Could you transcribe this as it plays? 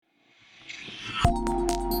Hey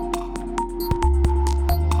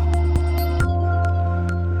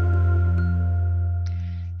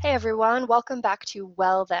everyone, welcome back to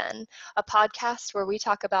Well Then, a podcast where we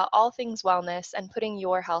talk about all things wellness and putting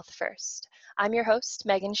your health first. I'm your host,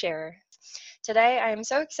 Megan Scherer. Today, I am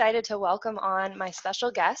so excited to welcome on my special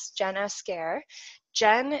guest, Jen Esquer.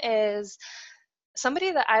 Jen is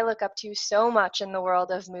somebody that I look up to so much in the world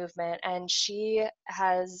of movement, and she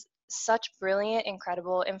has such brilliant,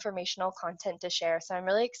 incredible informational content to share. So I'm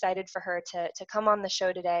really excited for her to come on the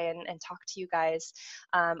show today and talk to you guys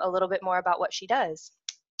a little bit more about what she does.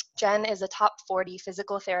 Jen is a top 40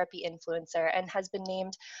 physical therapy influencer and has been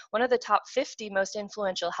named one of the top 50 most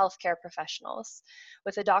influential healthcare professionals.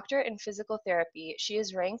 With a doctorate in physical therapy, she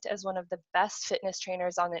is ranked as one of the best fitness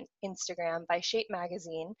trainers on Instagram by Shape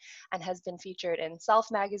Magazine and has been featured in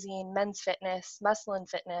Self Magazine, Men's Fitness, Muscle and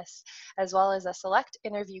Fitness, as well as a select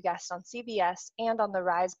interview guest on CBS and on the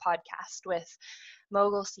Rise podcast with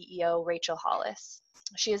Mogul CEO Rachel Hollis.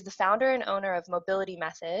 She is the founder and owner of Mobility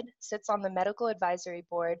Method, sits on the medical advisory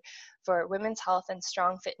board for Women's Health and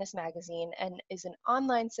Strong Fitness magazine, and is an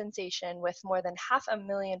online sensation with more than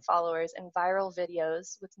 500,000 followers and viral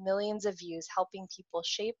videos with millions of views helping people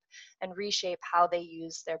shape and reshape how they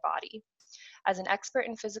use their body. As an expert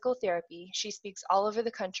in physical therapy, she speaks all over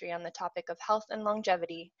the country on the topic of health and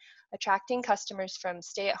longevity, attracting customers from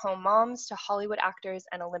stay-at-home moms to Hollywood actors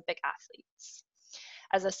and Olympic athletes.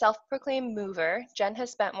 As a self-proclaimed mover, Jen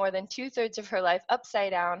has spent more than 2/3 of her life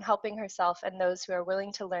upside down, helping herself and those who are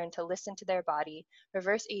willing to learn to listen to their body,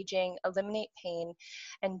 reverse aging, eliminate pain,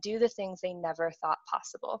 and do the things they never thought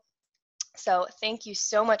possible. So thank you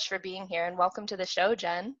so much for being here and welcome to the show,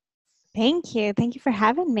 Jen. Thank you. Thank you for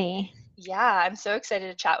having me. Yeah, I'm so excited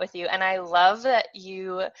to chat with you. And I love that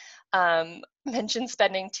you mentioned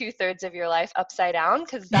spending 2/3 of your life upside down,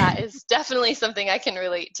 because that is definitely something I can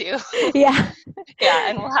relate to. Yeah. Yeah,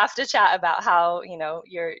 and we'll have to chat about how,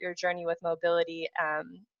 your journey with mobility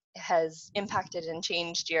has impacted and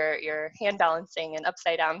changed your hand balancing and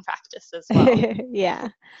upside down practice as well. Yeah.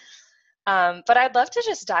 But I'd love to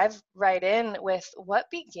just dive right in with what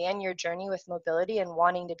began your journey with mobility and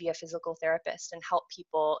wanting to be a physical therapist and help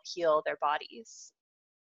people heal their bodies.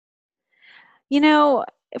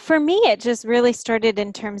 For me, it just really started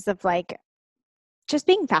in terms of just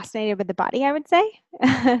being fascinated with the body, I would say.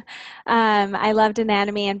 I loved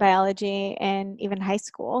anatomy and biology and even high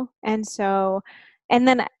school. And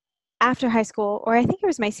then after high school, or I think it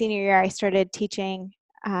was my senior year, I started teaching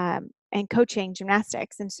and coaching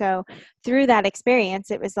gymnastics. And so through that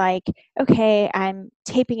experience, it was like, okay, I'm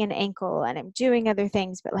taping an ankle and I'm doing other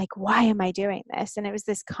things, but why am I doing this? And it was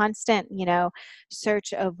this constant,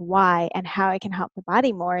 search of why and how I can help the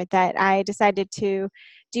body more, that I decided to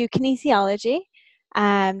do kinesiology,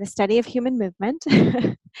 the study of human movement.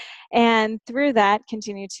 And through that,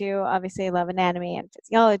 continue to obviously love anatomy and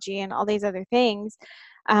physiology and all these other things.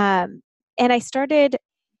 And I started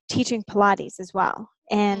teaching Pilates as well.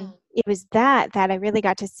 And it was that I really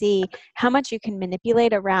got to see how much you can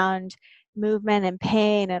manipulate around movement and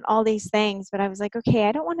pain and all these things. But I was like, okay,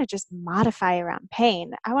 I don't want to just modify around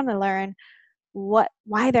pain. I want to learn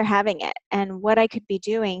why they're having it and what I could be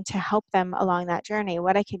doing to help them along that journey,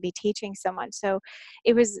 what I could be teaching someone. So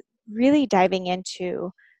it was really diving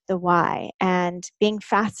into the why and being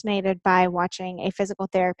fascinated by watching a physical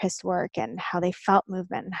therapist work and how they felt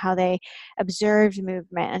movement and how they observed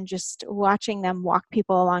movement, and just watching them walk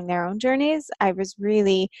people along their own journeys. I was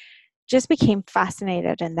really just became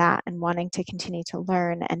fascinated in that and wanting to continue to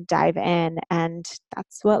learn and dive in. And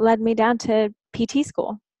that's what led me down to PT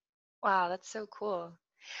school. Wow, that's so cool.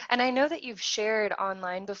 And I know that you've shared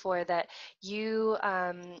online before that you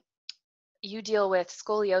deal with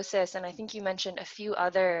scoliosis, and I think you mentioned a few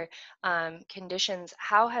other conditions.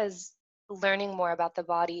 How has learning more about the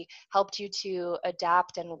body helped you to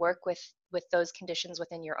adapt and work with those conditions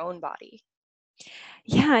within your own body?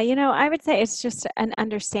 Yeah, I would say it's just an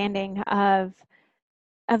understanding of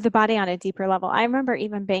the body on a deeper level. I remember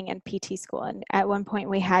even being in PT school, and at one point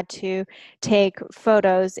we had to take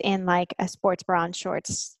photos in a sports bra and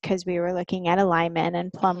shorts because we were looking at alignment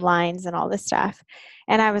and plumb lines and all this stuff.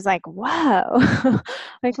 And I was like, whoa,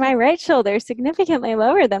 my right shoulder is significantly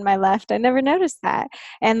lower than my left. I never noticed that.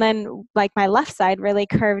 And then my left side really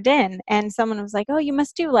curved in, and someone was like, oh, you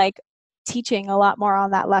must do teaching a lot more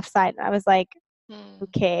on that left side. And I was like,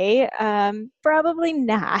 okay, probably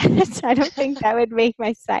not. I don't think that would make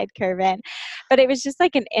my side curve in. But it was just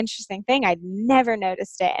an interesting thing. I'd never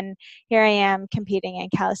noticed it. And here I am competing in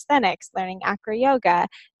calisthenics, learning acro yoga,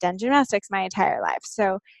 done gymnastics my entire life.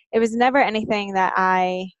 So it was never anything that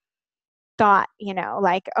I thought,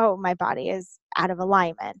 oh, my body is out of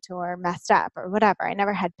alignment or messed up or whatever. I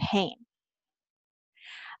never had pain.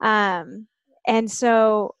 And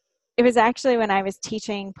so it was actually when I was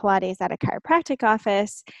teaching Pilates at a chiropractic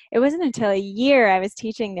office, it wasn't until a year I was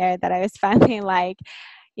teaching there that I was finally like,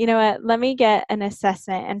 you know what, let me get an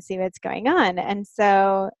assessment and see what's going on. And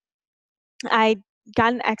so I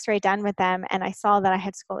got an x-ray done with them, and I saw that I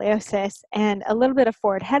had scoliosis and a little bit of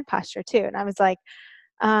forward head posture too. And I was like,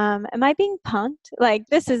 am I being punked? Like,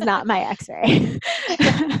 this is not my x-ray.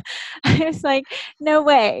 I was like, no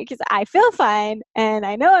way, because I feel fine and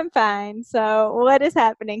I know I'm fine. So what is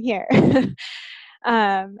happening here?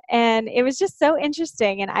 And it was just so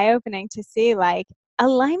interesting and eye-opening to see, like,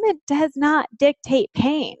 alignment does not dictate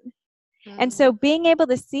pain. And so being able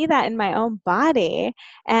to see that in my own body,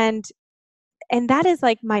 and that is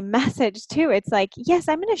like my message too. It's like, yes,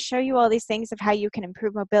 I'm going to show you all these things of how you can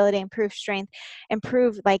improve mobility, improve strength,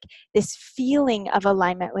 improve like this feeling of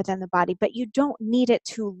alignment within the body, but you don't need it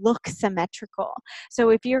to look symmetrical.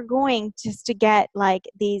 So if you're going just to get like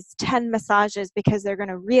these 10 massages because they're going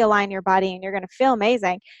to realign your body and you're going to feel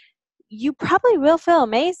amazing, you probably will feel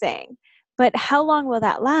amazing. But how long will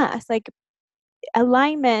that last? Like,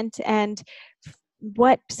 alignment and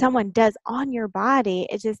what someone does on your body,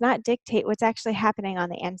 it does not dictate what's actually happening on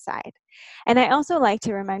the inside. And I also like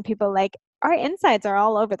to remind people, like, our insides are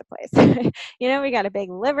all over the place. You know, we got a big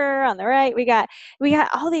liver on the right. We got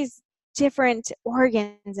all these different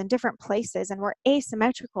organs in different places, and we're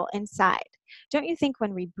asymmetrical inside. Don't you think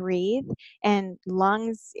when we breathe and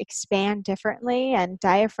lungs expand differently and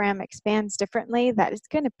diaphragm expands differently, that it's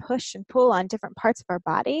going to push and pull on different parts of our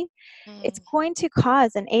body? It's going to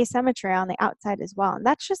cause an asymmetry on the outside as well. And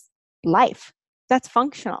that's just life. That's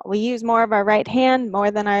functional. We use more of our right hand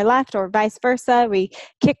more than our left, or vice versa. We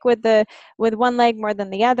kick with one leg more than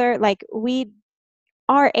the other. Like, we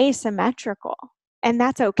are asymmetrical, and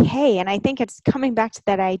that's okay. And I think it's coming back to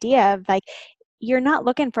that idea of, like, you're not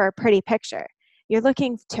looking for a pretty picture. You're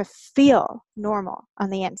looking to feel normal on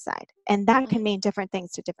the inside. And that can mean different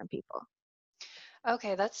things to different people.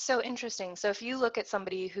 Okay, that's so interesting. So if you look at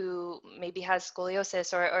somebody who maybe has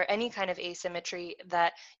scoliosis or any kind of asymmetry,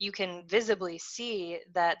 that you can visibly see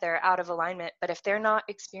that they're out of alignment, but if they're not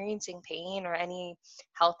experiencing pain or any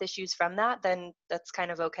health issues from that, then that's kind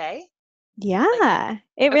of okay? Yeah,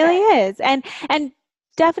 it really is. And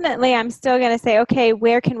definitely I'm still going to say, okay,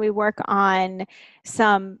 where can we work on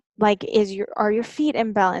some, like, are your feet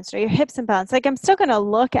imbalanced? Are your hips imbalanced? Like, I'm still going to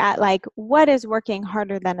look at, like, what is working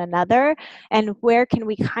harder than another, and where can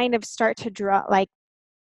we kind of start to draw, like,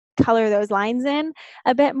 color those lines in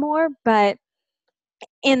a bit more. But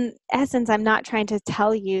in essence, I'm not trying to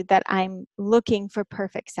tell you that I'm looking for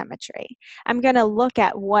perfect symmetry. I'm going to look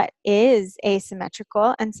at what is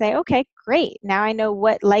asymmetrical and say, okay, great. Now I know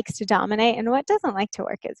what likes to dominate and what doesn't like to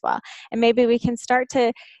work as well. And maybe we can start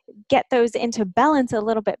to get those into balance a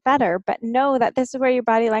little bit better, but know that this is where your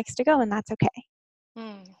body likes to go, and that's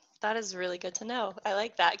okay. That is really good to know. I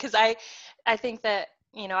like that, because I think that,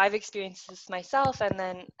 you know, I've experienced this myself, and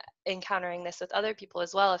then encountering this with other people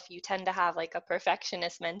as well. If you tend to have like a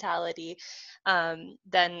perfectionist mentality,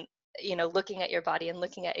 then, you know, looking at your body and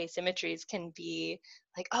looking at asymmetries can be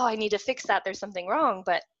like, oh, I need to fix that. There's something wrong.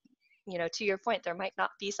 But, you know, to your point, there might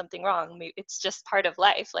not be something wrong. It's just part of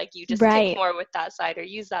life. Like, you just kick more with that side or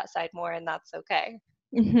use that side more, and that's okay.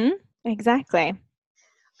 Exactly.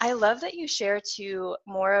 I love that you share too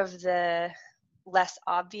more of the less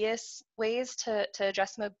obvious ways to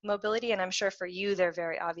address mobility, and I'm sure for you they're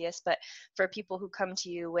very obvious, but for people who come to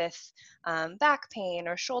you with back pain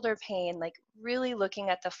or shoulder pain, like really looking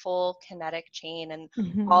at the full kinetic chain and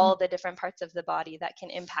all the different parts of the body that can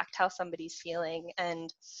impact how somebody's feeling.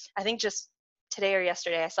 And I think just today or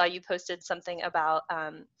yesterday I saw you posted something about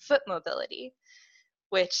foot mobility,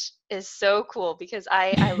 which is so cool, because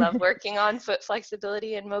I love working on foot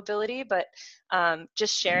flexibility and mobility, but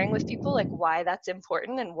just sharing with people like why that's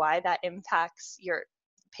important and why that impacts your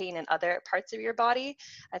pain in other parts of your body,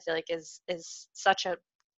 I feel like is such an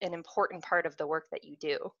important part of the work that you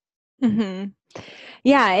do.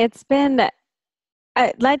 Yeah, it's been,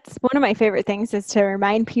 that's one of my favorite things, is to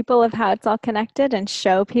remind people of how it's all connected and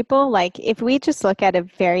show people, like, if we just look at a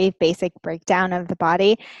very basic breakdown of the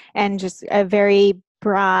body and just a very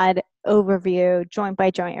broad overview, joint by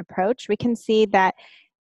joint approach, we can see that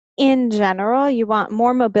in general, you want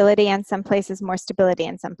more mobility in some places, more stability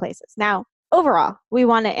in some places. Now, overall, we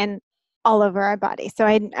want it in all over our body. So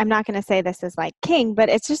I'm not going to say this is like king, but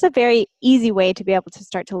it's just a very easy way to be able to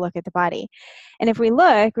start to look at the body. And if we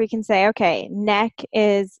look, we can say, okay, neck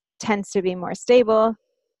tends to be more stable,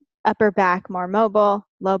 upper back more mobile,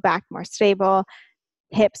 low back more stable,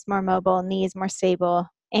 hips more mobile, knees more stable,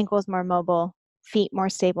 ankles more mobile, feet more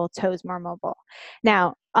stable, toes more mobile.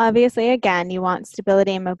 Now, obviously, again, you want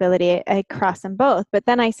stability and mobility across them both. But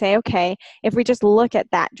then I say, okay, if we just look at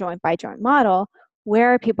that joint by joint model,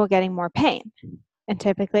 where are people getting more pain? And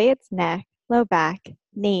typically it's neck, low back,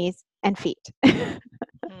 knees, and feet.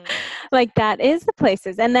 Like that is the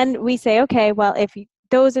places. And then we say, okay, well, if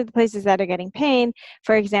those are the places that are getting pain,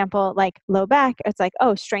 for example, like low back, it's like,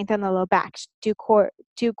 oh, strengthen the low back, do core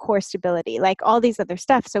stability, like all these other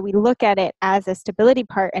stuff. So we look at it as a stability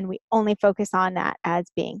part and we only focus on that as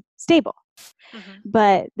being stable. Mm-hmm.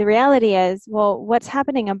 But the reality is, well, what's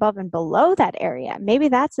happening above and below that area? Maybe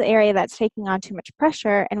that's the area that's taking on too much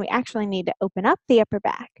pressure and we actually need to open up the upper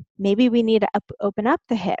back. Maybe we need to open up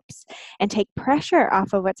the hips and take pressure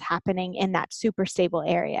off of what's happening in that super stable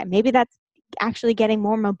area. Maybe that's actually getting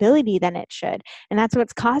more mobility than it should. And that's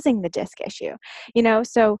what's causing the disc issue.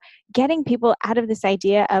 So getting people out of this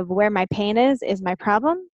idea of where my pain is my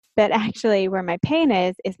problem, but actually where my pain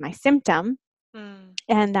is my symptom.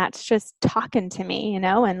 And that's just talking to me,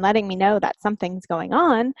 and letting me know that something's going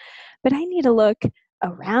on. But I need to look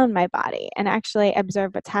around my body and actually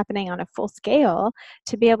observe what's happening on a full scale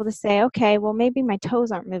to be able to say, okay, well, maybe my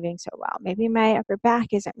toes aren't moving so well. Maybe my upper back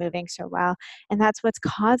isn't moving so well. And that's what's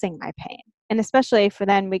causing my pain. And especially for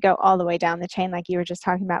then we go all the way down the chain, like you were just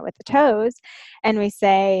talking about with the toes. And we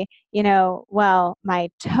say, well, my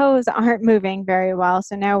toes aren't moving very well.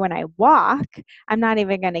 So now when I walk, I'm not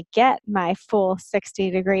even going to get my full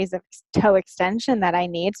 60 degrees of toe extension that I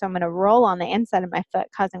need. So I'm going to roll on the inside of my foot,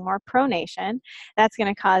 causing more pronation. That's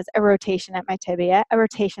going to cause a rotation at my tibia, a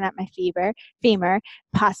rotation at my femur,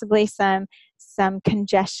 possibly some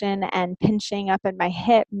congestion and pinching up in my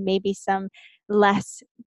hip, maybe some less,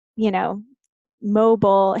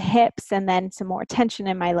 mobile hips, and then some more tension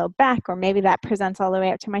in my low back, or maybe that presents all the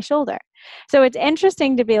way up to my shoulder. So it's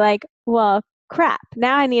interesting to be like, well, crap,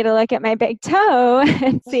 now I need to look at my big toe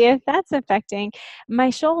and see if that's affecting my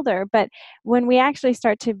shoulder. But when we actually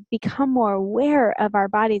start to become more aware of our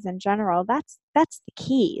bodies in general, that's the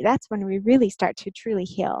key. That's when we really start to truly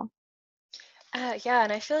heal. Yeah,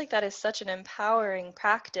 and I feel like that is such an empowering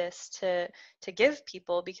practice to give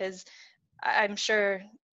people, because I'm sure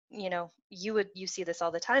you see this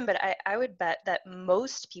all the time, but I would bet that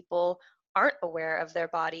most people aren't aware of their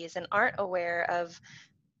bodies and aren't aware of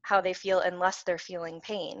how they feel unless they're feeling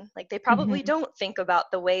pain. Like they probably don't think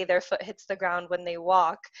about the way their foot hits the ground when they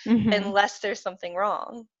walk unless there's something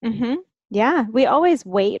wrong. Yeah, we always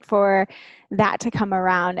wait for that to come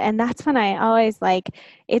around. And that's when I always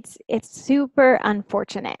it's super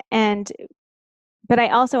unfortunate. But I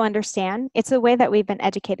also understand it's the way that we've been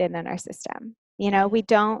educated in our system. We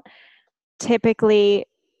don't typically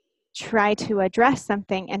try to address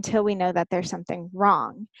something until we know that there's something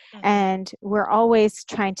wrong. And we're always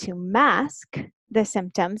trying to mask the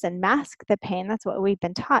symptoms and mask the pain. That's what we've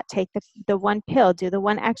been taught. Take the one pill, do the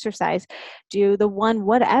one exercise, do the one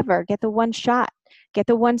whatever, get the one shot, get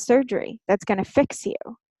the one surgery that's going to fix you.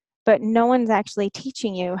 But no one's actually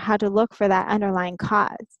teaching you how to look for that underlying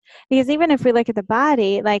cause. Because even if we look at the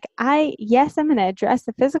body, I'm going to address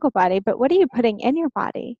the physical body, but what are you putting in your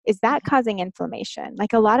body? Is that causing inflammation?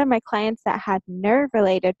 Like a lot of my clients that had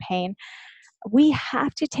nerve-related pain, we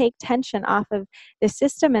have to take tension off of the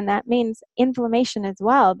system, and that means inflammation as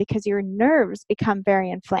well, because your nerves become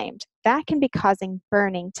very inflamed. That can be causing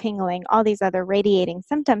burning, tingling, all these other radiating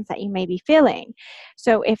symptoms that you may be feeling.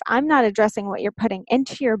 So if I'm not addressing what you're putting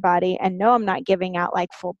into your body, and no, I'm not giving out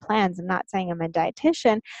full plans, I'm not saying I'm a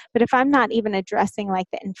dietitian, but if I'm not even addressing the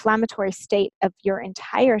inflammatory state of your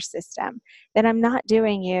entire system, then I'm not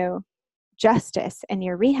doing you justice in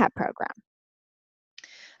your rehab program.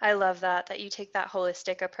 I love that you take that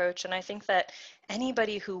holistic approach. And I think that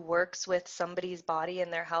anybody who works with somebody's body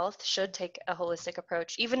and their health should take a holistic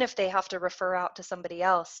approach, even if they have to refer out to somebody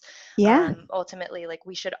else. Yeah. Ultimately,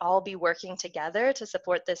 we should all be working together to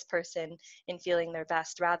support this person in feeling their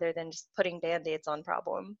best, rather than just putting Band-Aids on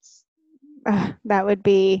problems. That would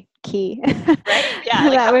be key. Right? Yeah.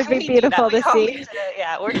 That would be beautiful to see.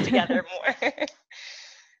 Work together more.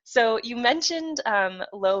 So you mentioned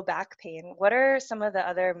low back pain. What are some of the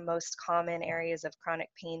other most common areas of chronic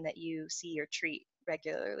pain that you see or treat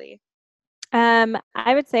regularly? I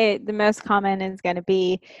would say the most common is going to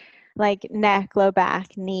be neck, low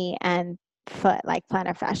back, knee, and foot, like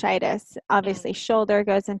plantar fasciitis. Obviously, shoulder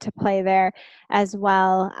goes into play there as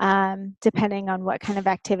well, depending on what kind of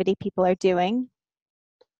activity people are doing.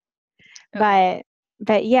 Okay.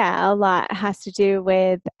 But yeah, a lot has to do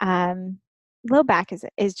with low back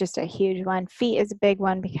is just a huge one. Feet is a big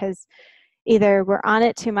one because either we're on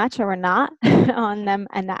it too much or we're not on them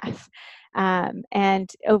enough. And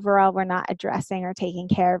overall, we're not addressing or taking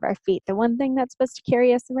care of our feet, the one thing that's supposed to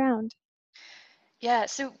carry us around. Yeah,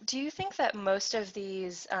 so do you think that most of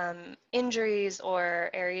these injuries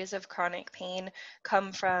or areas of chronic pain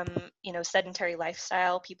come from, sedentary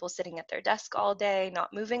lifestyle, people sitting at their desk all day,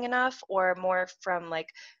 not moving enough, or more from like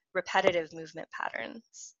repetitive movement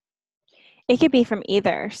patterns? It could be from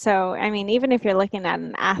either. So, I mean, even if you're looking at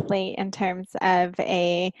an athlete in terms of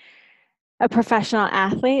a professional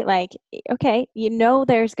athlete, like, okay,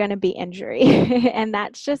 there's going to be injury. And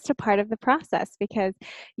that's just a part of the process because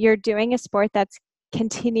you're doing a sport that's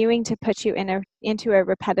continuing to put you into a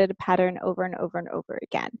repetitive pattern over and over and over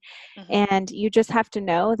again. Mm-hmm. And you just have to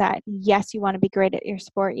know that, yes, you want to be great at your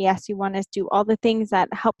sport. Yes, you want to do all the things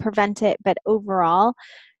that help prevent it. But overall,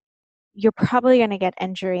 you're probably going to get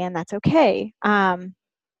injury, and that's okay.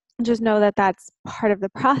 Just know that that's part of the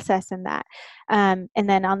process in that. And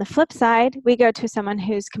then on the flip side, we go to someone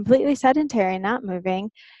who's completely sedentary and not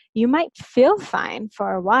moving. You might feel fine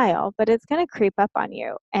for a while, but it's going to creep up on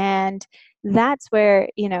you. And that's where,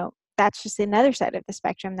 that's just another side of the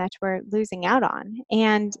spectrum that we're losing out on.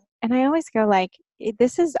 And I always go like,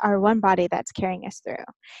 this is our one body that's carrying us through.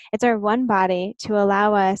 It's our one body to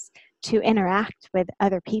allow us to interact with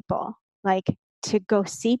other people. Like, to go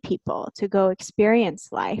see people, to go experience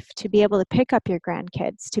life, to be able to pick up your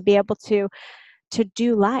grandkids, to be able to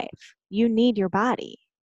do life. You need your body.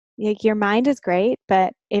 Like, your mind is great,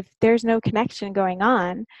 but if there's no connection going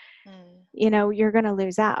on, you're going to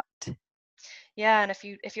lose out. Yeah, and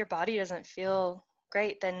if your body doesn't feel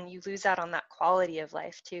great, then you lose out on that quality of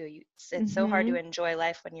life too. It's so hard to enjoy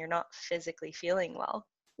life when you're not physically feeling well.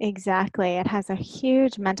 Exactly. It has a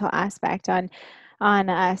huge mental aspect on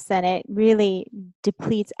us, and it really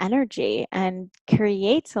depletes energy and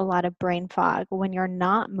creates a lot of brain fog when you're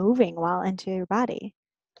not moving well into your body.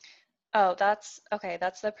 Oh, that's okay.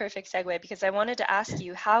 That's the perfect segue because I wanted to ask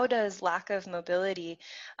you, how does lack of mobility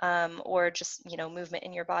or just, movement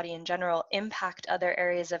in your body in general impact other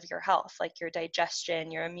areas of your health, like your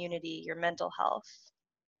digestion, your immunity, your mental health?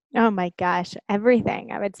 Oh my gosh,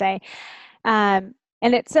 everything, I would say.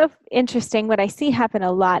 And it's so interesting. What I see happen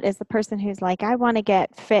a lot is the person who's like, I want to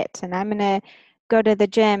get fit and I'm going to go to the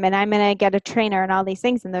gym and I'm going to get a trainer and all these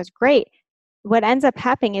things. And those great. What ends up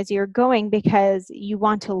happening is you're going because you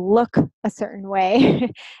want to look a certain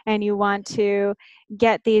way and you want to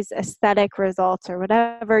get these aesthetic results or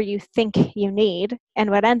whatever you think you need. And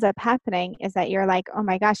what ends up happening is that you're like, oh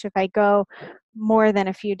my gosh, if I go more than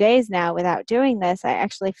a few days now without doing this, I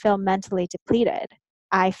actually feel mentally depleted.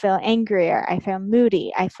 I feel angrier, I feel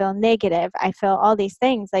moody, I feel negative, I feel all these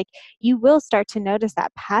things. Like, you will start to notice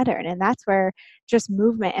that pattern. And that's where just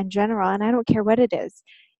movement in general, and I don't care what it is,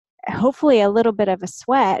 hopefully a little bit of a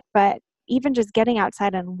sweat, but even just getting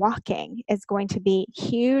outside and walking is going to be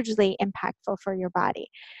hugely impactful for your body.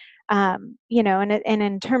 And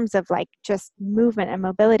in terms of like just movement and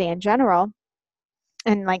mobility in general,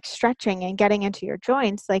 and like stretching and getting into your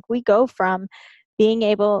joints, like, we go from being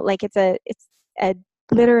able, like, it's a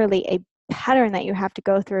literally a pattern that you have to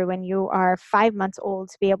go through when you are 5 months old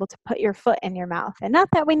to be able to put your foot in your mouth. And not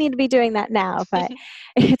that we need to be doing that now, but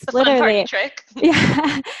it's The fun literally party trick.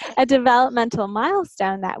 yeah, a developmental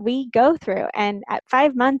milestone that we go through. And at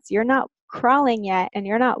 5 months, you're not crawling yet and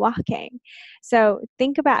you're not walking. So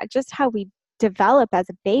think about just how we develop as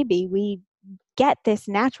a baby. We get this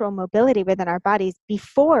natural mobility within our bodies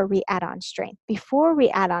before we add on strength, before we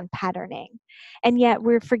add on patterning. And yet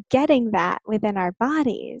we're forgetting that within our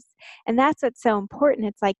bodies. And that's what's so important.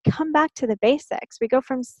 It's like, come back to the basics. We go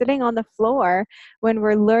from sitting on the floor when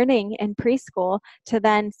we're learning in preschool to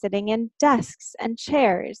then sitting in desks and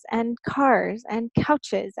chairs and cars and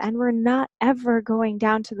couches, and we're not ever going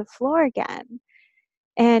down to the floor again.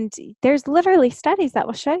 And there's literally studies that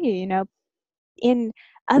will show you, in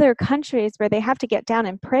other countries where they have to get down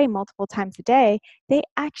and pray multiple times a day, they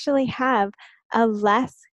actually have a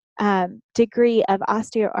less degree of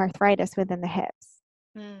osteoarthritis within the hips.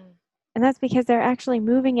 And that's because they're actually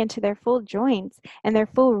moving into their full joints and their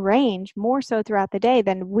full range more so throughout the day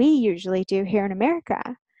than we usually do here in America.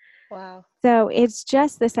 Wow. So it's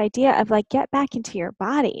just this idea of like, get back into your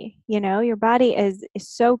body. Your body is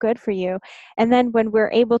so good for you. And then when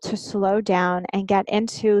we're able to slow down and get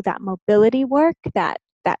into that mobility work, that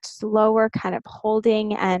slower kind of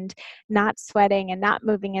holding and not sweating and not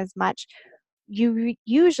moving as much, you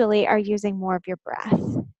usually are using more of your breath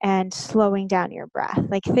and slowing down your breath.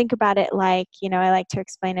 Like, think about it like, I like to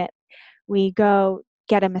explain it. We go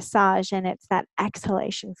get a massage and it's that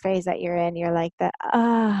exhalation phase that you're in. You're like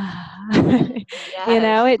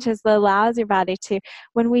Yes. it just allows your body to,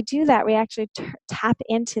 when we do that, we actually tap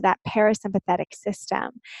into that parasympathetic system.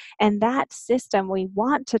 And that system we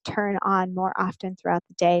want to turn on more often throughout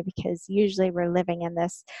the day, because usually we're living in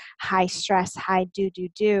this high stress, high do,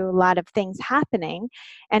 a lot of things happening.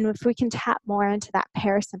 And if we can tap more into that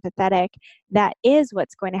parasympathetic, that is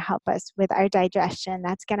what's going to help us with our digestion.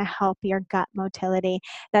 That's going to help your gut motility.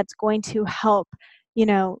 That's going to help,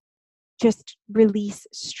 just release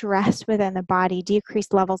stress within the body,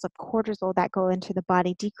 decrease levels of cortisol that go into the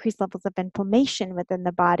body, decrease levels of inflammation within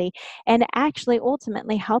the body, and actually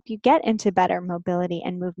ultimately help you get into better mobility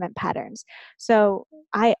and movement patterns. So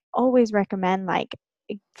I always recommend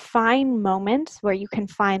find moments where you can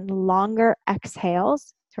find longer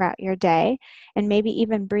exhales throughout your day, and maybe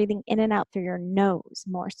even breathing in and out through your nose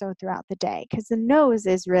more so throughout the day, because the nose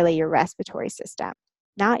is really your respiratory system,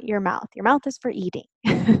 not your mouth. Your mouth is for eating.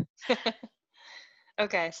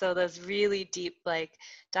 Okay, so those really deep,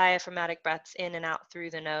 diaphragmatic breaths in and out through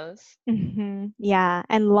the nose. Mm-hmm. Yeah,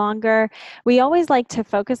 and longer. We always like to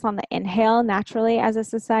focus on the inhale naturally as a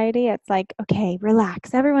society. It's like, okay,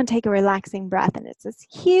 relax. Everyone take a relaxing breath. And it's this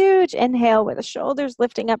huge inhale with the shoulders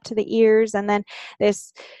lifting up to the ears, and then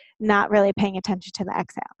this not really paying attention to the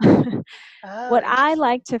exhale. Oh, What I interesting.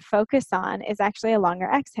 like to focus on is actually a longer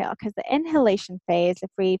exhale, because the inhalation phase, if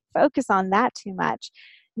we focus on that too much,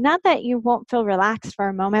 not that you won't feel relaxed for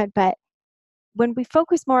a moment, but when we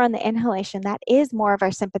focus more on the inhalation, that is more of our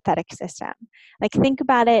sympathetic system. Like, think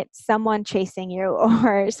about it, someone chasing you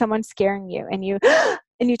or someone scaring you, and you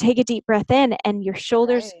and you take a deep breath in, and your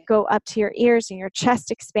shoulders Right. go up to your ears and your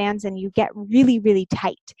chest expands, and you get really, really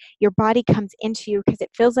tight. Your body comes into you because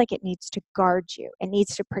it feels like it needs to guard you. It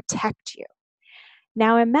needs to protect you.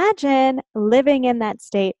 Now imagine living in that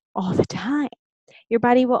state all the time. Your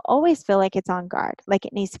body will always feel like it's on guard, like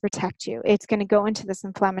it needs to protect you. It's going to go into this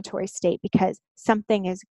inflammatory state because something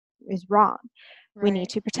is wrong. We need Right.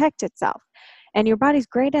 to protect itself. And your body's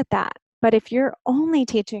great at that. But if you're only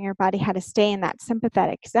teaching your body how to stay in that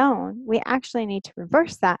sympathetic zone, we actually need to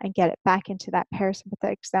reverse that and get it back into that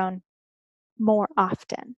parasympathetic zone more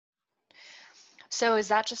often. So is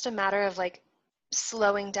that just a matter of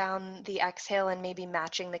slowing down the exhale and maybe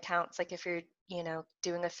matching the counts? Like if you're,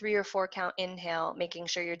 doing a 3 or 4 count inhale, making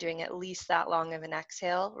sure you're doing at least that long of an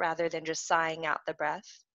exhale rather than just sighing out the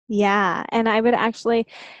breath? Yeah, and I would actually,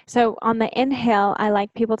 so on the inhale, I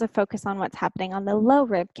like people to focus on what's happening on the low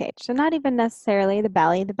rib cage. So not even necessarily the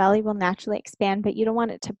belly. The belly will naturally expand, but you don't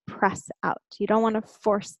want it to press out. You don't want to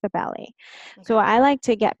force the belly. So Okay. I like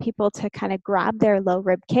to get people to kind of grab their low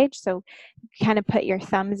rib cage. So kind of put your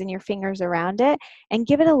thumbs and your fingers around it and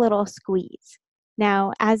give it a little squeeze.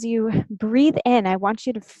 Now, as you breathe in, I want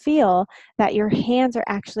you to feel that your hands are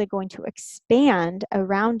actually going to expand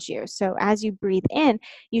around you. So as you breathe in,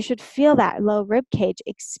 you should feel that low rib cage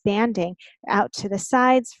expanding out to the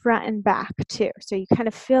sides, front, and back too. So you kind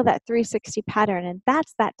of feel that 360 pattern, and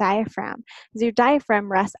that's that diaphragm. Because your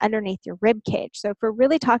diaphragm rests underneath your rib cage. So if we're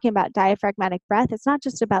really talking about diaphragmatic breath, it's not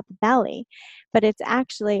just about the belly, but it's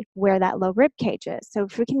actually where that low rib cage is. So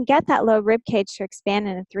if we can get that low rib cage to expand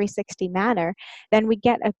in a 360 manner, then we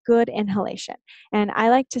get a good inhalation. And I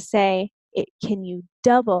like to say, can you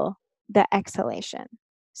double the exhalation?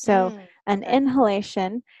 So an Okay.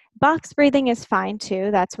 inhalation, box breathing is fine too.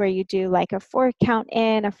 That's where you do like a 4 count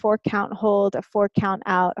in, a 4 count hold, a 4 count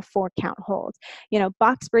out, a 4 count hold.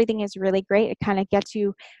 Box breathing is really great. It kind of gets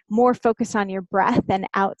you more focused on your breath and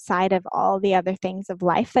outside of all the other things of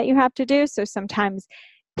life that you have to do. So sometimes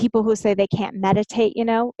people who say they can't meditate,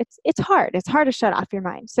 it's hard. It's hard to shut off your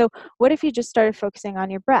mind. So what if you just started focusing on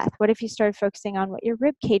your breath? What if you started focusing on what your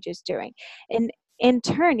rib cage is doing? And in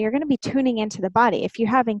turn, you're going to be tuning into the body. If you're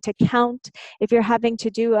having to count, if you're having to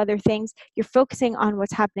do other things, you're focusing on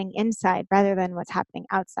what's happening inside rather than what's happening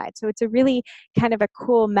outside. So it's a really kind of a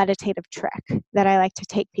cool meditative trick that I like to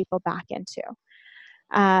take people back into.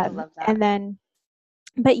 I love that. And then,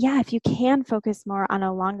 but yeah, if you can focus more on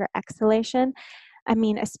a longer exhalation, I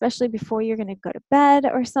mean, especially before you're going to go to bed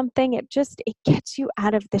or something, it gets you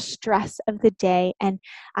out of the stress of the day. And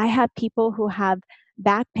I have people who have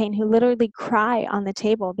back pain who literally cry on the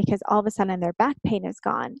table because all of a sudden their back pain is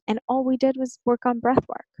gone. And all we did was work on breath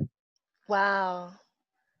work. Wow.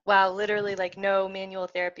 Wow, literally no manual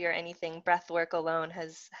therapy or anything. Breath work alone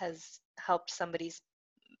has helped somebody's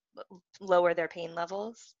lower their pain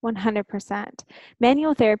levels? 100%.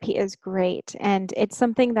 Manual therapy is great, and it's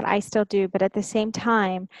something that I still do, but at the same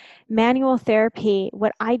time, manual therapy,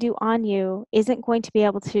 what I do on you, isn't going to be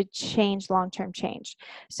able to change long-term change.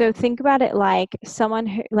 So think about it like someone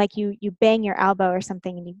who, like you bang your elbow or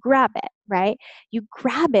something and you grab it, right? You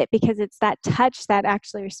grab it because it's that touch that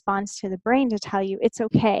actually responds to the brain to tell you it's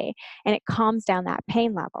okay, and it calms down that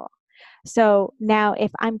pain level. So now, if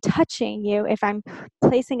I'm touching you, if I'm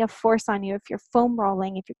placing a force on you, if you're foam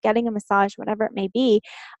rolling, if you're getting a massage, whatever it may be,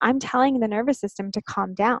 I'm telling the nervous system to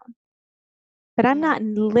calm down. But I'm not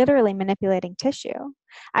literally manipulating tissue.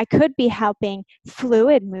 I could be helping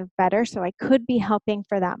fluid move better. So I could be helping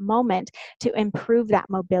for that moment to improve that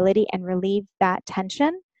mobility and relieve that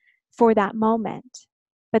tension for that moment.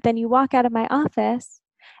 But then you walk out of my office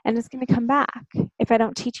and it's going to come back if I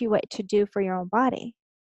don't teach you what to do for your own body.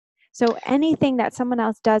 So anything that someone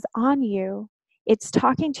else does on you, it's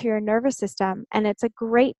talking to your nervous system, and it's a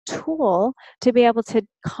great tool to be able to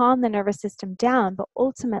calm the nervous system down, but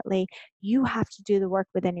ultimately you have to do the work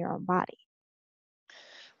within your own body.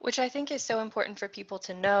 Which I think is so important for people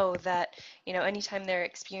to know that, anytime they're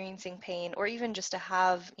experiencing pain or even just to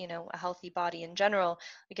have, a healthy body in general,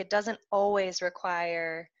 like it doesn't always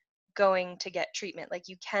require going to get treatment. Like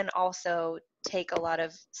you can also take a lot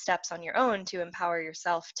of steps on your own to empower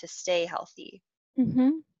yourself to stay healthy.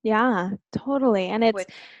 Yeah, totally. And it's Which,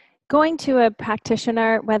 going to a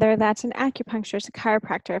practitioner, whether that's an acupuncturist, a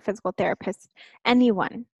chiropractor, a physical therapist,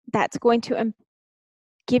 anyone that's going to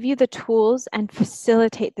give you the tools and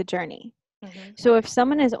facilitate the journey. So if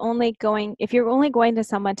someone is only going, if you're only going to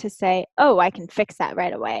someone to say, oh, I can fix that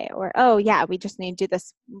right away, or, oh, yeah, we just need to do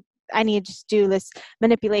this. I need to just do this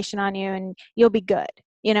manipulation on you and you'll be good.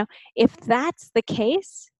 If that's the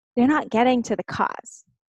case, they're not getting to the cause.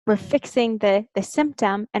 We're fixing the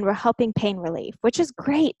symptom and we're helping pain relief, which is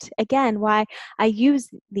great. Again, why I use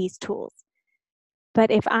these tools. But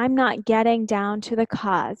if I'm not getting down to the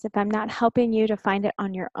cause, if I'm not helping you to find it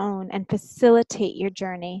on your own and facilitate your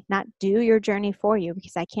journey, not do your journey for you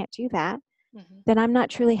because I can't do that, then I'm not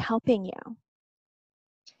truly helping you.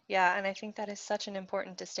 Yeah, and I think that is such an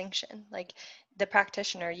important distinction. Like the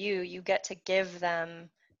practitioner, you get to give them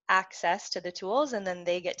access to the tools and then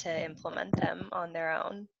they get to implement them on their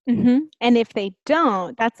own. And if they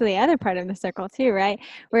don't, that's the other part of the circle too, right?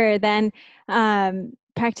 Where then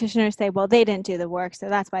practitioners say, well, they didn't do the work, so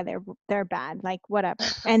that's why they're bad, like whatever.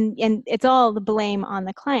 And it's all the blame on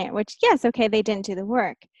the client, which yes, okay, they didn't do the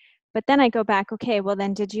work. But then I go back, okay, well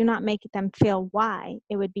then did you not make them feel why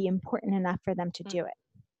it would be important enough for them to do it?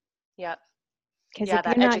 Yeah. Because if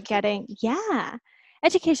you're not getting,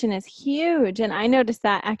 education is huge. And I noticed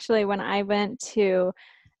that actually when I went to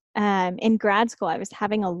in grad school, I was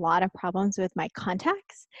having a lot of problems with my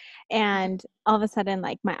contacts, and all of a sudden,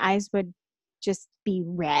 like my eyes would just be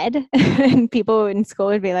red, and people in school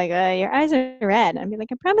would be like, "Your eyes are red." I'd be like,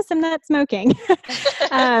 "I promise I'm not smoking,"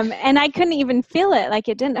 and I couldn't even feel it. Like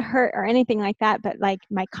it didn't hurt or anything like that, but like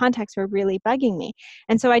my contacts were really bugging me,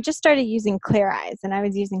 and so I just started using Clear Eyes, and I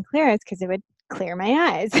was using Clear Eyes because it would clear my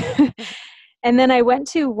eyes. And then I went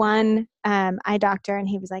to one eye doctor and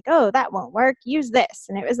he was like, oh, that won't work. Use this.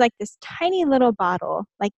 And it was like this tiny little bottle,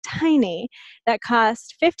 like tiny, that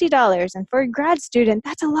cost $50. And for a grad student,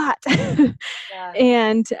 that's a lot.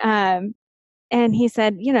 Yeah. And he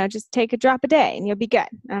said, just take a drop a day and you'll be good.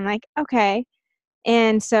 And I'm like, okay.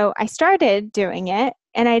 And so I started doing it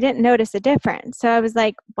and I didn't notice a difference. So I was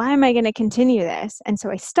like, why am I going to continue this? And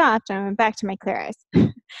so I stopped and I went back to my Clear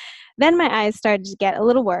Eyes. Then my eyes started to get a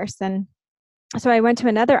little worse, and so I went to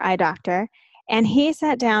another eye doctor, and he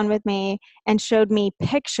sat down with me and showed me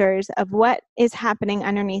pictures of what is happening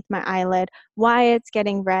underneath my eyelid, why it's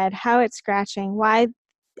getting red, how it's scratching, why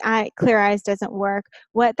Clear Eyes doesn't work,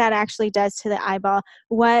 what that actually does to the eyeball,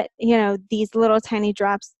 what these little tiny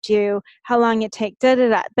drops do, how long it takes, da da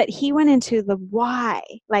da. But he went into the why,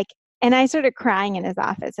 and I started crying in his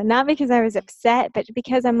office, and not because I was upset, but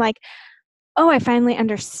because I'm like, oh, I finally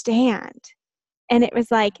understand. And it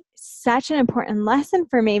was like such an important lesson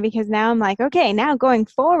for me, because now I'm like, okay, now going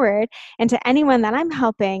forward, and to anyone that I'm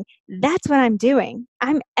helping, that's what I'm doing.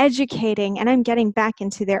 I'm educating and I'm getting back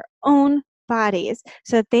into their own bodies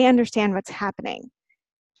so that they understand what's happening.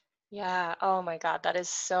 Yeah. Oh my God. That is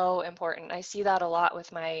so important. I see that a lot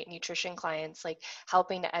with my nutrition clients, like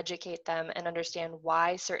helping to educate them and understand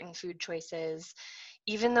why certain food choices,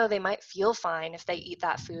 even though they might feel fine if they eat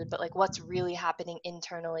that food, but like what's really happening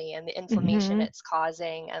internally and the inflammation it's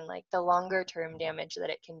causing and like the longer term damage that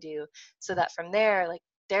it can do, so that from there, like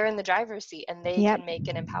they're in the driver's seat and they can make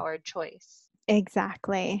an empowered choice.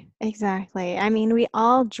 Exactly. I mean, we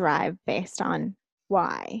all drive based on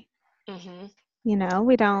why. Mm-hmm.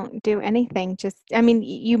 We don't do anything.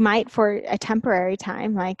 You might for a temporary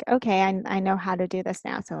time, like, okay, I know how to do this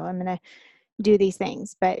now, so I'm going to do these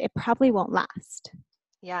things, but it probably won't last.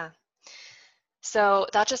 Yeah. So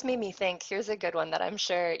that just made me think, here's a good one that I'm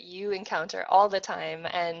sure you encounter all the time,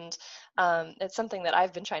 and it's something that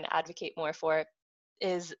I've been trying to advocate more for,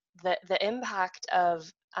 is the impact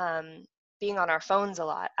of being on our phones a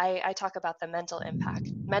lot. I talk about the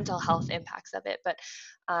mental health impacts of it, but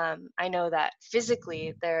I know that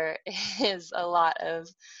physically there is a lot of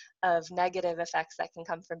negative effects that can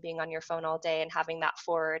come from being on your phone all day and having that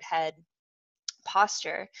forward head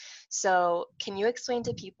posture. So can you explain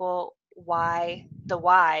to people the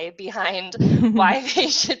why behind why they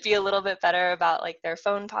should be a little bit better about like their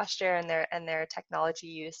phone posture and their technology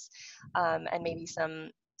use, and maybe some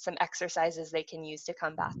exercises they can use to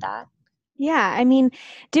combat that? Yeah, I mean,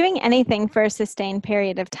 doing anything for a sustained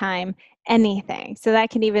period of time, anything. So that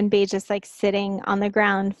can even be just like sitting on the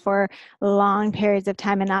ground for long periods of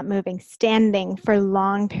time and not moving, standing for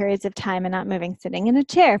long periods of time and not moving, sitting in a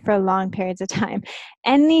chair for long periods of time.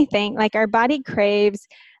 Anything, like our body craves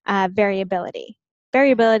variability.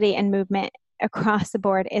 Variability and movement across the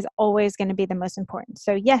board is always going to be the most important.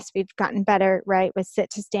 So yes, we've gotten better, right, with sit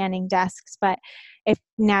to standing desks, but if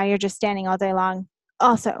now you're just standing all day long,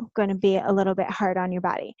 also going to be a little bit hard on your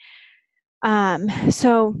body.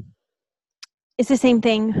 So it's the same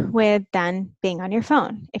thing with then being on your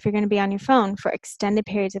phone. If you're going to be on your phone for extended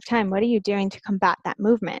periods of time, what are you doing to combat that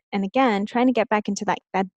movement? And again, trying to get back into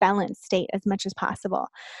that balanced state as much as possible.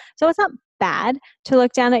 So it's not bad to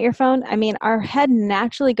look down at your phone. I mean, our head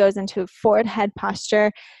naturally goes into a forward head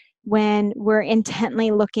posture when we're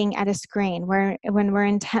intently looking at a screen, when we're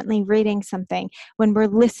intently reading something, when we're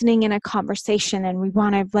listening in a conversation and we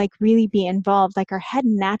want to like really be involved, like our head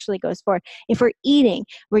naturally goes forward. If we're eating,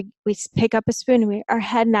 we pick up a spoon, our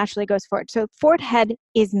head naturally goes forward. So forward head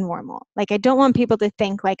is normal. Like I don't want people to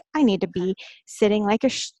think like I need to be sitting like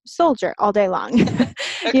a soldier all day long.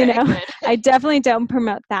 Okay, I definitely don't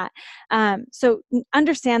promote that. So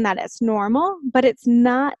understand that it's normal, but it's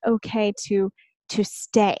not okay to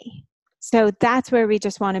stay. So that's where we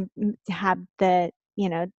just want to have the,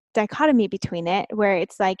 dichotomy between it, where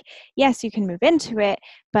it's like, yes, you can move into it,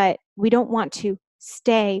 but we don't want to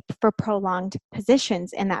stay for prolonged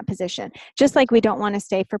positions in that position. Just like we don't want to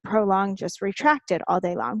stay for prolonged, just retracted all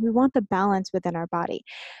day long. We want the balance within our body.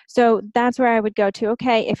 So that's where I would go to,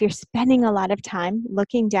 okay, if you're spending a lot of time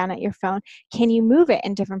looking down at your phone, can you move it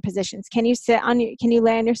in different positions? Can you can you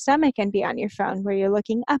lay on your stomach and be on your phone where you're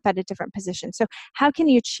looking up at a different position? So how can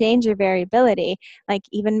you change your variability? Like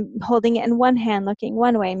even holding it in one hand, looking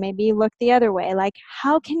one way, maybe you look the other way. Like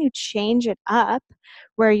how can you change it up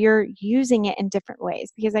where you're using it in different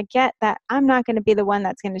ways? Because I get that I'm not going to be the one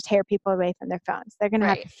that's going to tear people away from their phones. They're going to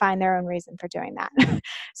have to find their own reason for doing that.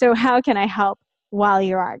 So how can I help while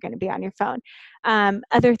you are going to be on your phone?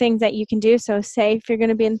 Other things that you can do. So say if you're going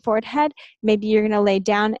to be in forward head, maybe you're going to lay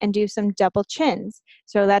down and do some double chins.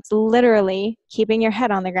 So that's literally keeping your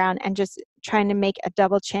head on the ground and just trying to make a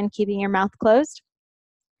double chin, keeping your mouth closed.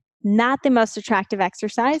 Not the most attractive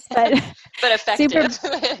exercise, but but effective.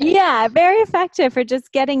 Yeah, very effective for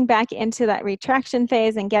just getting back into that retraction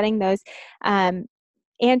phase and getting those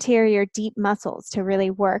anterior deep muscles to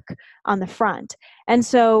really work on the front. And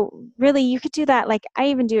so really you could do that. Like I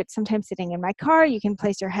even do it sometimes sitting in my car. You can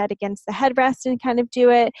place your head against the headrest and kind of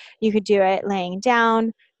do it. You could do it laying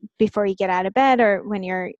down before you get out of bed, or when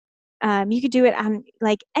you're you could do it on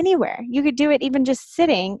like anywhere. You could do it even just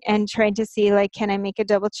sitting and trying to see like, can I make a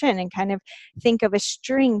double chin, and kind of think of a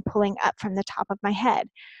string pulling up from the top of my head.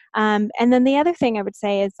 And then the other thing I would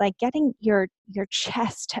say is like getting your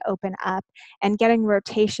chest to open up and getting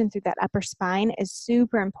rotation through that upper spine is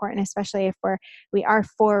super important, especially if we are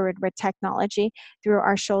forward with technology through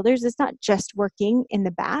our shoulders. It's not just working in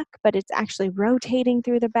the back, but it's actually rotating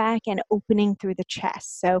through the back and opening through the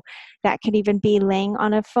chest. So that could even be laying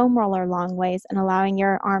on a foam roller long ways and allowing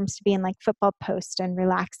your arms to be in like football post and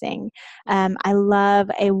relaxing. I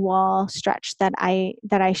love a wall stretch that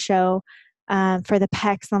I show for the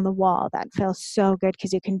pecs on the wall. That feels so good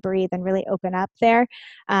because you can breathe and really open up there,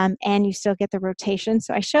 and you still get the rotation.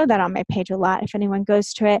 So I show that on my page a lot if anyone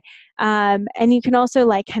goes to it. And you can also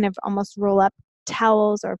like kind of almost roll up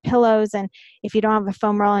towels or pillows, and if you don't have a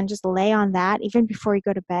foam roll, and just lay on that even before you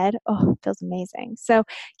go to bed. Oh, it feels amazing. So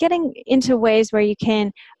getting into ways where you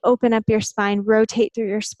can open up your spine, rotate through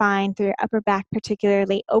your spine, through your upper back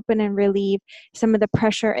particularly, open and relieve some of the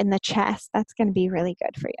pressure in the chest, that's going to be really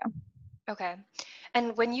good for you. Okay.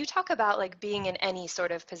 And when you talk about like being in any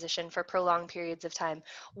sort of position for prolonged periods of time,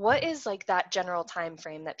 what is like that general time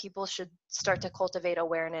frame that people should start to cultivate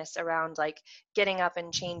awareness around, like getting up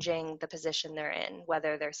and changing the position they're in,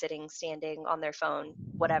 whether they're sitting, standing, on their phone,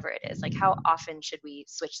 whatever it is? Like how often should we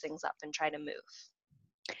switch things up and try to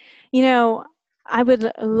move? You know, I would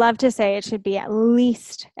love to say it should be at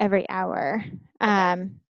least every hour. Okay.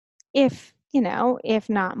 If, if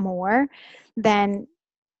not more, then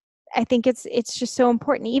I think it's just so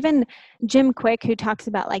important. Even Jim Quick, who talks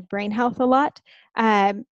about like brain health a lot,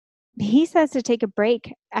 um, he says to take a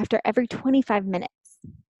break after every 25 minutes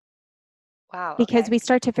Wow. because Okay. we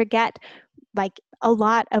start to forget like a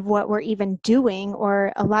lot of what we're even doing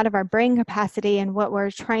or a lot of our brain capacity and what we're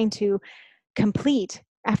trying to complete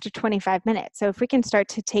after 25 minutes. So if we can start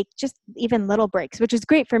to take just even little breaks, which is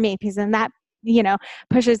great for me because then that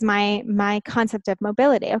pushes my concept of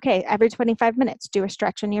mobility. Okay, every 25 minutes do a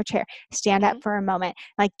stretch in your chair, stand up Hmm. for a moment,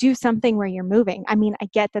 like do something where you're moving. I mean, I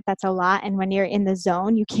get that that's a lot, and when you're in the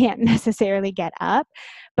zone you can't necessarily get up,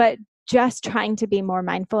 but just trying to be more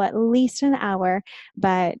mindful at least an hour.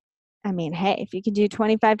 But I mean, hey, if you could do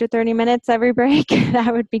 25 to 30 minutes every break,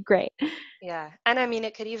 that would be great. Yeah. And I mean,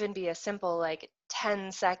 it could even be a simple like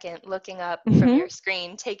 10-second looking up from Hmm. your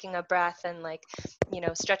screen, taking a breath and like,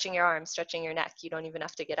 stretching your arms, stretching your neck. You don't even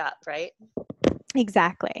have to get up, right?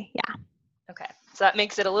 Exactly. Yeah. Okay. So that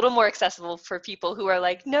makes it a little more accessible for people who are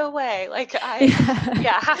like, no way, like Yeah.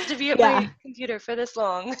 yeah, have to be at Yeah. my computer for this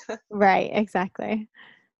long. Right. Exactly.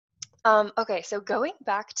 Okay, so going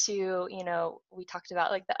back to, we talked about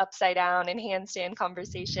like the upside down and handstand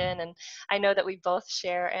conversation, and I know that we both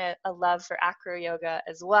share a love for acro yoga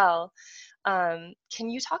as well. Can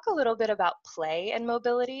you talk a little bit about play and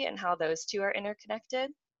mobility and how those two are interconnected?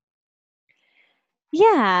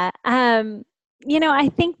 Yeah. I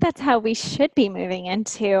think that's how we should be moving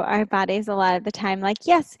into our bodies a lot of the time. Like,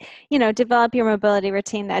 yes, develop your mobility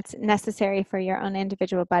routine that's necessary for your own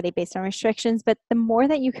individual body based on restrictions, but the more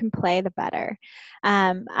that you can play, the better.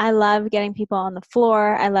 I love getting people on the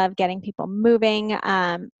floor. I love getting people moving.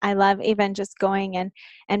 I love even just going and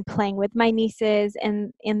playing with my nieces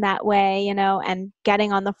in that way, and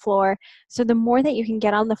getting on the floor. So the more that you can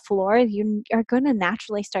get on the floor, you are going to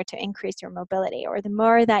naturally start to increase your mobility. Or the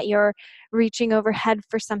more that you're reaching overhead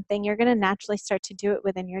for something, you're going to naturally start to do it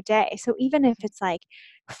within your day. So even if it's like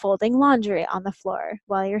folding laundry on the floor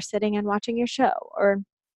while you're sitting and watching your show, or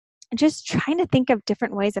just trying to think of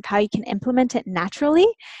different ways of how you can implement it naturally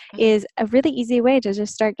Mhm. is a really easy way to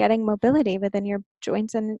just start getting mobility within your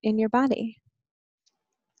joints and in your body.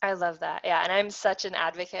 I love that. Yeah, and I'm such an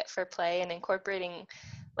advocate for play and incorporating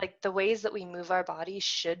like the ways that we move our bodies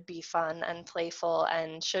should be fun and playful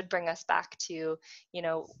and should bring us back to,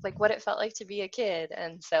 like what it felt like to be a kid.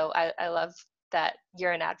 And so I love that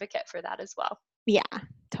you're an advocate for that as well. Yeah,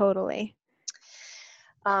 totally.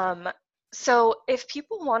 Um, so if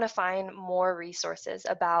people want to find more resources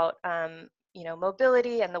about,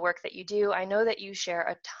 mobility and the work that you do, I know that you share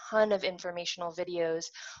a ton of informational videos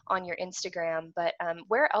on your Instagram, but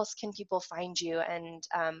where else can people find you? And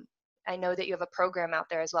I know that you have a program out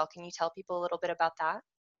there as well. Can you tell people a little bit about that?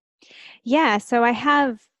 Yeah, so I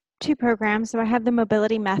have two programs. So I have the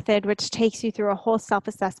mobility method, which takes you through a whole self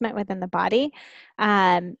assessment within the body.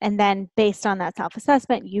 And then based on that self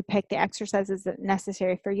assessment, you pick the exercises that are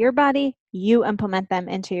necessary for your body. You implement them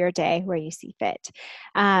into your day where you see fit.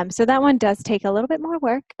 So that one does take a little bit more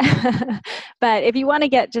work. But if you want to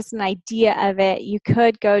get just an idea of it, you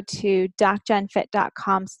could go to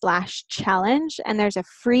docgenfit.com/challenge. And there's a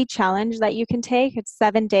free challenge that you can take. It's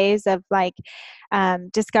 7 days of like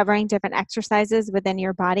discovering different exercises within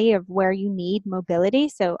your body of where you need mobility.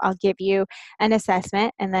 So I'll give you an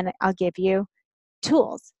assessment and then I'll give you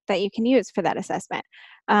tools that you can use for that assessment.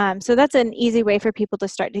 So that's an easy way for people to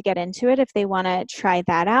start to get into it if they want to try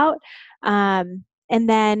that out. And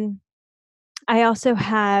then I also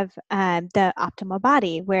have the optimal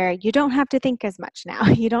body where you don't have to think as much now.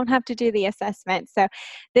 You don't have to do the assessment. So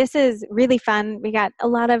this is really fun. We got a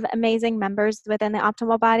lot of amazing members within the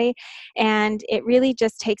optimal body, and it really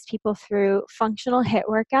just takes people through functional HIIT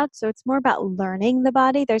workouts. So it's more about learning the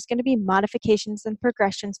body. There's going to be modifications and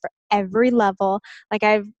progressions for every level. Like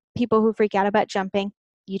I have people who freak out about jumping.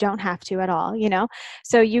 You don't have to at all,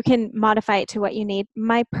 so you can modify it to what you need.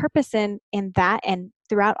 My purpose in that and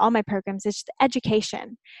throughout all my programs is just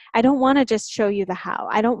education. I don't want to just show you the how.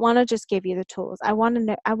 I don't want to just give you the tools. I want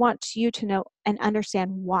you to know and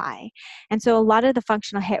understand why. And so a lot of the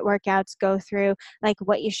functional HIIT workouts go through like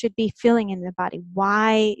what you should be feeling in the body,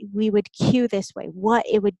 why we would cue this way, what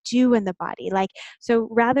it would do in the body. Like, so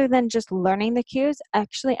rather than just learning the cues,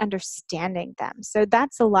 actually understanding them. So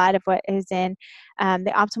that's a lot of what is in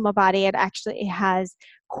the Optimal Body. It actually has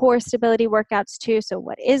core stability workouts too. So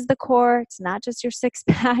what is the core? It's not just your six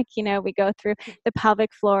pack. We go through the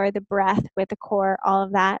pelvic floor, the breath with the core, all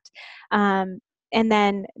of that. And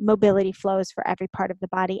then mobility flows for every part of the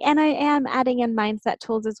body. And I am adding in mindset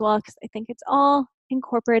tools as well, because I think it's all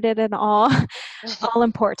incorporated and all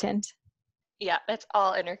important. Yeah, it's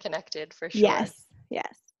all interconnected for sure. Yes.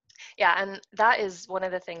 Yeah, and that is one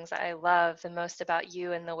of the things that I love the most about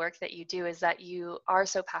you and the work that you do, is that you are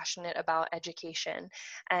so passionate about education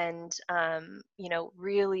and,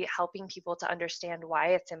 really helping people to understand why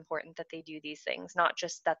it's important that they do these things, not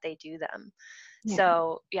just that they do them. Yeah.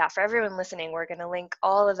 So yeah, for everyone listening, we're going to link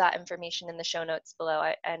all of that information in the show notes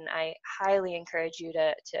below. And I highly encourage you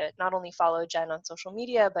to not only follow Jen on social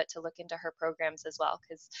media, but to look into her programs as well,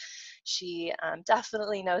 because she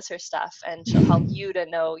definitely knows her stuff, and she'll help you to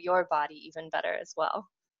know your body even better as well.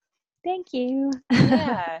 Thank you.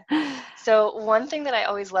 Yeah. So one thing that I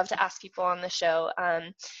always love to ask people on the show,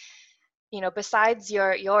 besides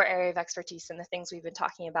your area of expertise and the things we've been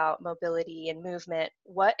talking about, mobility and movement,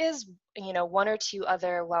 what is, one or two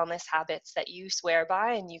other wellness habits that you swear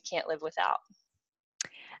by and you can't live without?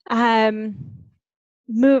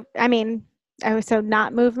 So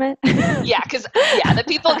not movement? Yeah, because the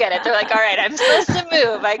people get it. They're like, all right, I'm supposed to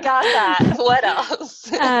move. I got that. What else?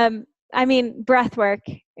 Breath work.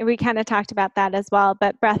 We kind of talked about that as well,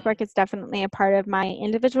 but breath work is definitely a part of my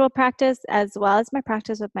individual practice as well as my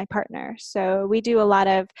practice with my partner. So we do a lot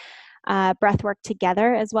of breath work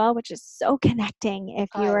together as well, which is so connecting if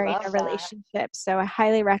you are in a relationship. So I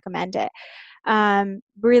highly recommend it.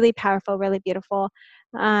 Really powerful, really beautiful.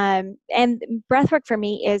 And breathwork for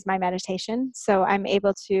me is my meditation. So I'm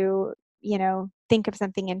able to, think of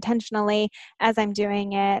something intentionally as I'm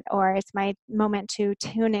doing it, or it's my moment to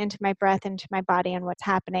tune into my breath, into my body and what's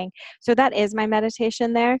happening. So that is my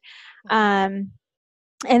meditation there. And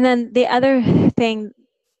then the other thing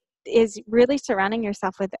is really surrounding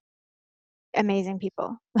yourself with amazing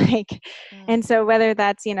people. And so whether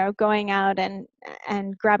that's, going out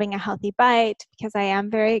and grabbing a healthy bite, because I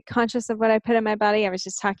am very conscious of what I put in my body. I was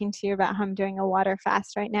just talking to you about how I'm doing a water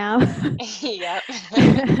fast right now. Yep.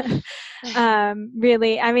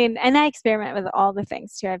 Really, and I experiment with all the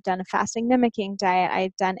things too. I've done a fasting mimicking diet.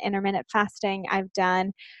 I've done intermittent fasting. I've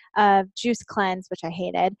done a juice cleanse, which I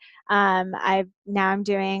hated. I'm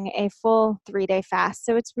doing a full 3-day fast.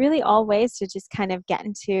 So it's really all ways to just kind of get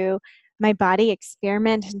into my body,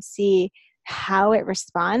 experiment and see how it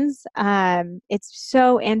responds. It's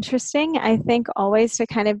so interesting, I think, always to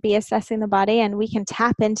kind of be assessing the body, and we can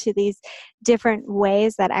tap into these different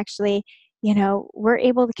ways that actually, we're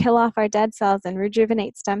able to kill off our dead cells and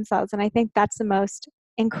rejuvenate stem cells. And I think that's the most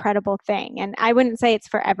incredible thing. And I wouldn't say it's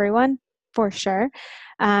for everyone, for sure.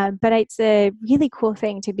 But it's a really cool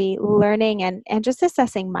thing to be learning and just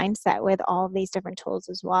assessing mindset with all of these different tools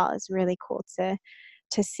as well. Is really cool to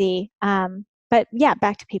see. But yeah,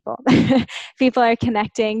 back to people. People are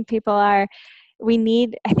connecting. I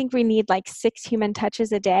think we need like 6 human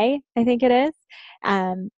touches a day, I think it is,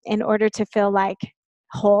 in order to feel like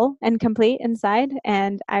whole and complete inside.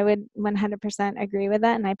 And I would 100% agree with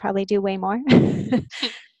that. And I probably do way more.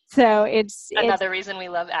 So it's another reason we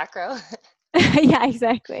love acro. Yeah,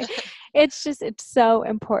 exactly. It's so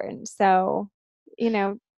important. So,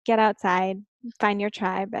 get outside, find your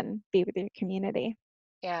tribe, and be with your community.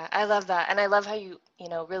 Yeah, I love that. And I love how you,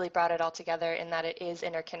 really brought it all together in that it is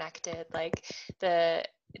interconnected. Like the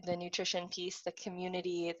nutrition piece, the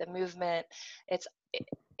community, the movement, it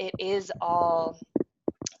is all,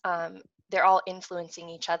 they're all influencing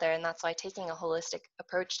each other. And that's why taking a holistic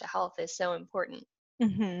approach to health is so important.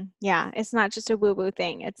 Mm-hmm. Yeah, it's not just a woo-woo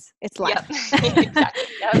thing. It's life. Yep. Exactly.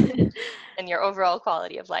 Yep. And your overall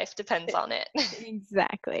quality of life depends on it.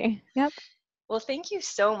 Exactly. Yep. Well, thank you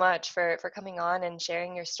so much for coming on and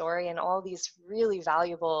sharing your story and all these really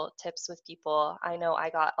valuable tips with people. I know I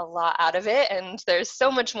got a lot out of it, and there's so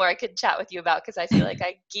much more I could chat with you about because I feel like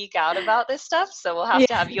I geek out about this stuff. So we'll have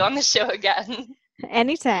to have you on the show again.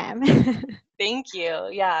 Anytime. Thank you.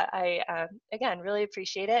 Yeah, I, again, really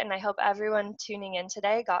appreciate it. And I hope everyone tuning in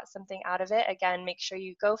today got something out of it. Again, make sure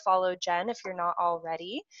you go follow Jen if you're not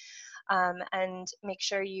already. And make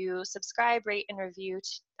sure you subscribe, rate, and review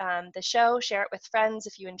the show. Share it with friends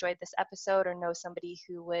if you enjoyed this episode or know somebody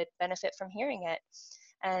who would benefit from hearing it.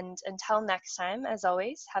 And until next time, as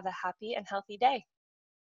always, have a happy and healthy day.